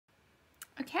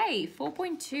Okay,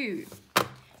 4.2.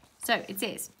 So it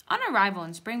says, on arrival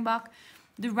in Springbok,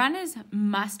 the runners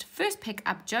must first pick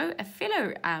up Joe, a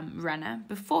fellow runner,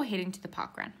 before heading to the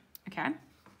park run. Okay?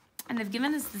 And they've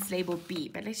given us this label B,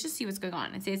 but let's just see what's going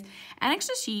on. It says, Annexed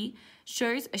to C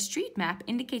shows a street map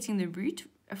indicating the route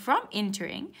from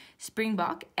entering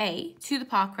Springbok A to the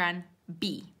park run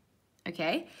B.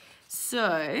 Okay?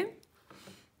 So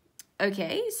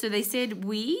they said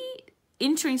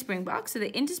entering Springbok, so they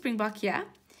enter Springbok here,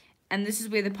 and this is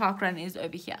where the park run is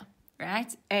over here,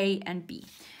 right? A and B.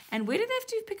 And where do they have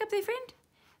to pick up their friend?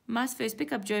 Must first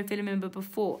pick up Joe, fellow member,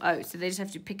 before. Oh, so they just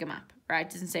have to pick him up, right?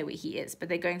 Doesn't say where he is, but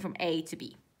they're going from A to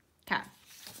B. Okay.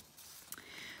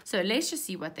 So let's just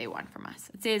see what they want from us.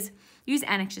 It says, use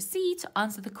Annex C to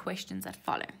answer the questions that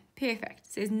follow. Perfect. It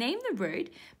says, name the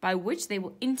road by which they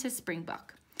will enter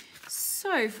Springbok.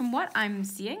 So from what I'm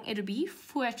seeing, it'll be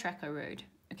Voortrekker Road.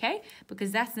 Okay,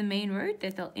 because that's the main road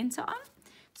that they'll enter on.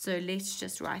 So let's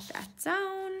just write that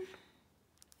down.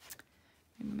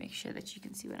 Let me make sure that you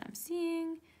can see what I'm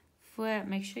seeing.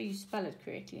 Make sure you spell it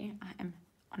correctly. I am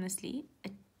honestly a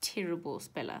terrible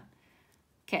speller.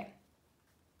 Okay.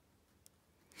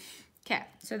 Okay,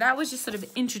 so that was just sort of an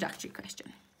introductory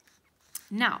question.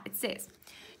 Now it says,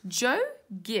 Joe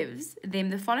gives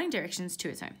them the following directions to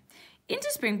his home. Into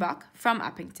Springbok from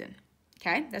Uppington.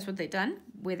 Okay, that's what they've done,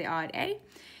 where they are at A.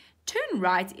 Turn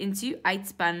right into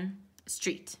Uitspan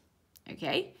Street.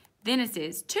 Okay, then it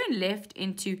says turn left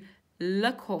into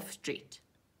Lukhof Street.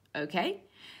 Okay,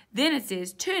 then it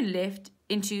says turn left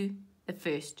into the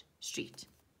first street.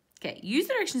 Okay, use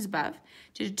the directions above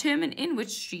to determine in which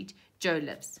street Joe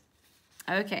lives.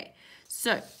 Okay,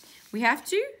 so we have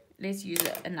to, let's use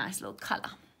a nice little color.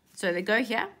 So they go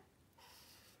here.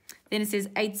 Then it says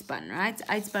Uitspan, right?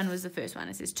 Uitspan was the first one.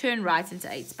 It says turn right into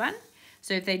Uitspan.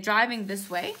 So if they're driving this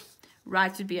way,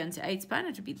 right would be onto Uitspan.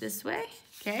 It would be this way.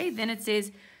 Okay. Then it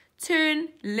says turn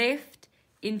left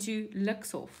into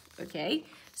Lukhof. Okay.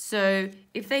 So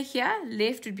if they're here,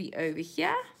 left would be over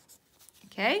here.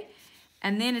 Okay.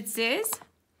 And then it says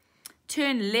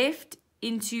turn left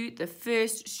into the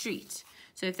first street.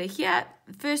 So if they're here,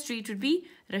 the first street would be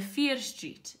Rivier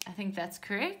Street. I think that's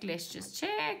correct. Let's just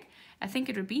check. I think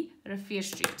it would be Rivier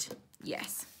Street.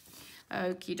 Yes.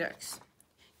 Okie dokes.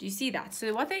 Do you see that?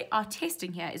 So what they are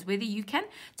testing here is whether you can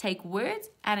take words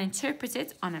and interpret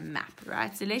it on a map,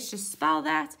 right? So let's just spell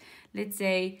that. Let's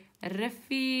say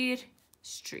Rivier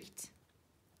Street.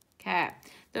 Okay.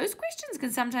 Those questions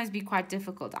can sometimes be quite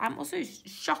difficult. I'm also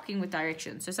shocking with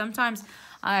directions. So sometimes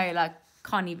I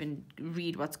can't even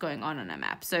read what's going on a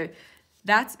map. So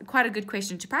that's quite a good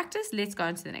question to practice. Let's go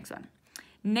on to the next one.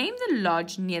 Name the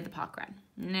lodge near the park run.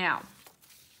 Now,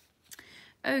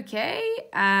 okay.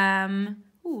 Oh,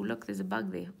 look, there's a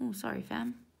bug there. Oh, sorry,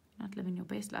 fam. Not living your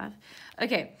best life.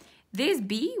 Okay, there's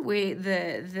B, where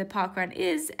the park run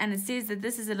is, and it says that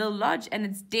this is a little lodge, and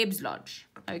it's Deb's Lodge.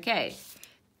 Okay,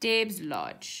 Deb's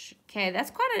Lodge. Okay, that's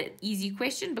quite an easy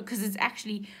question because it's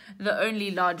actually the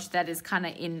only lodge that is kind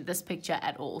of in this picture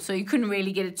at all. So you couldn't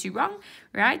really get it too wrong,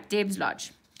 right? Deb's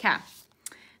Lodge. Okay.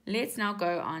 Let's now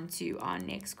go on to our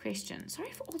next question.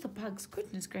 Sorry for all the bugs.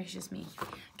 Goodness gracious me.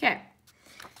 Okay.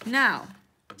 Now,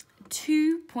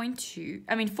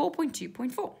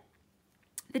 4.2.4.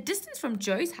 The distance from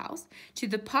Joe's house to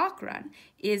the park run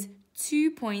is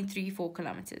 2.34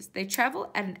 kilometers. They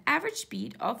travel at an average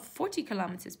speed of 40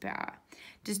 kilometers per hour.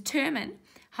 Determine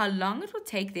how long it will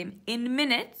take them in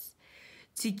minutes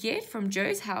to get from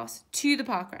Joe's house to the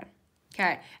park run.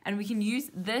 Okay, and we can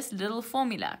use this little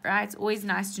formula, right? It's always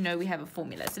nice to know we have a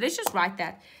formula. So let's just write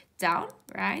that down,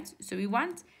 right? So we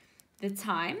want the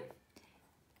time,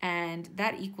 and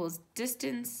that equals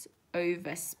distance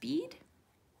over speed,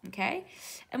 okay?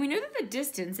 And we know that the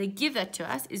distance, they give that to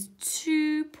us, is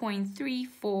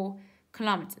 2.34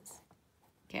 kilometers,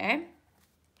 okay?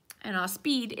 And our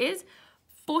speed is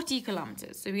 40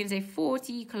 kilometers. So we're going to say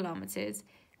 40 kilometers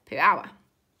per hour.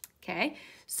 Okay,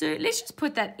 so let's just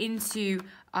put that into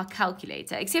our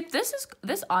calculator, except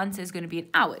this answer is going to be in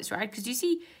hours, right? Because you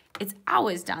see it's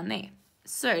hours down there.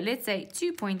 So let's say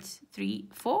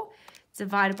 2.34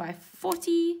 divided by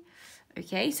 40.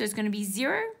 Okay, so it's going to be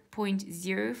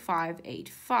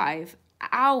 0.0585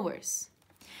 hours.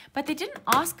 But they didn't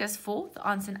ask us for the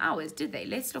answer in hours, did they?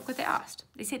 Let's look what they asked.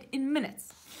 They said in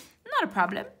minutes. Not a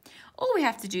problem. All we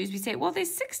have to do is we say, well,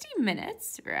 there's 60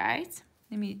 minutes, right?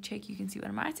 Let me check you can see what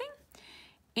I'm writing.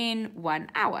 In 1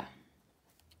 hour,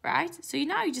 right? So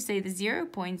now you just say the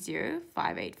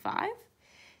 0.0585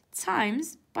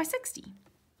 times by 60,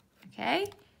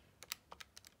 okay?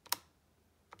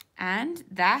 And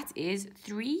that is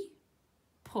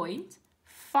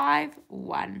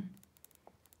 3.51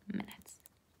 minutes.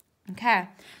 Okay,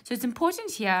 so it's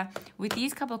important here with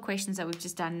these couple of questions that we've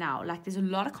just done now, like there's a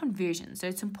lot of conversion. So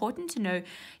it's important to know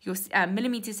your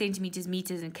millimeters, centimeters,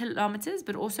 meters, and kilometers,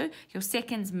 but also your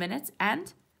seconds, minutes,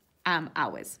 and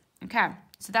hours. Okay,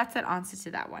 so that's that answer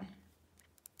to that one.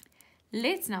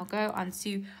 Let's now go on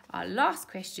to our last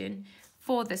question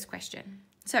for this question.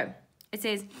 So it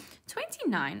says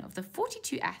 29 of the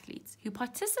 42 athletes who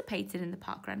participated in the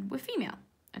parkrun were female.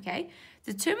 Okay,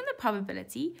 determine the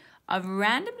probability of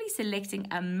randomly selecting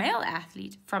a male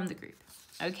athlete from the group.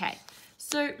 Okay,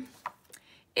 so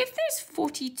if there's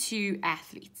 42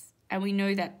 athletes and we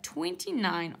know that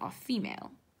 29 are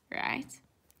female, right?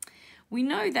 We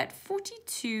know that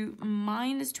 42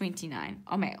 minus 29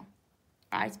 are male,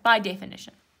 right? By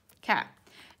definition, okay?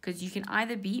 Because you can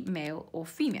either be male or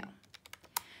female.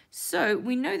 So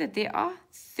we know that there are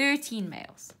 13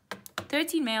 males.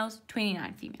 13 males,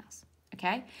 29 females,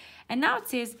 okay? And now it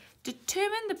says,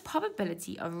 determine the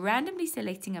probability of randomly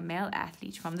selecting a male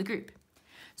athlete from the group.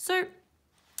 So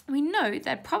we know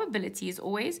that probability is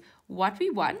always what we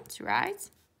want, right?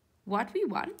 What we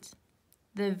want,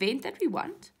 the event that we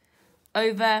want,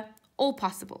 over all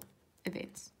possible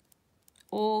events,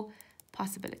 all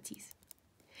possibilities.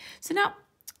 So now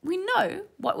we know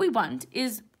what we want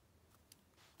is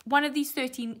one of these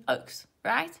 13 oaks,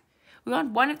 right? We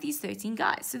want one of these 13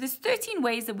 guys. So there's 13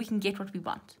 ways that we can get what we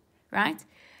want, right?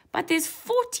 But there's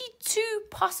 42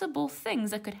 possible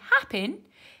things that could happen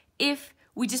if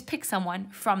we just pick someone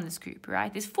from this group,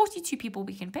 right? There's 42 people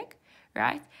we can pick,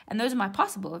 right? And those are my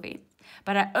possible events.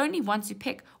 But I only want to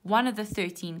pick one of the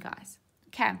 13 guys.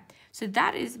 Okay, so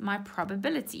that is my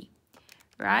probability,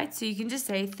 right? So you can just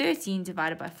say 13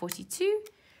 divided by 42,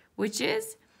 which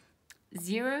is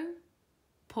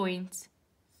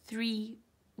 0.31.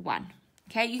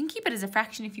 Okay, you can keep it as a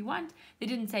fraction if you want. They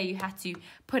didn't say you had to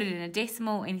put it in a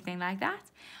decimal or anything like that.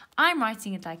 I'm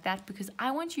writing it like that because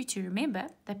I want you to remember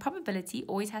that probability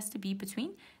always has to be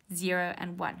between 0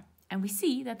 and 1. And we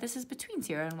see that this is between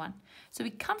 0 and 1. So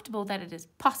we're comfortable that it is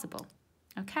possible.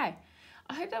 Okay,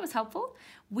 I hope that was helpful.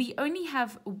 We only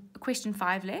have question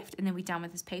 5 left and then we're done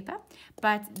with this paper.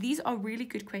 But these are really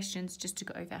good questions just to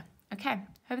go over. Okay,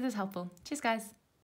 hope it was helpful. Cheers, guys.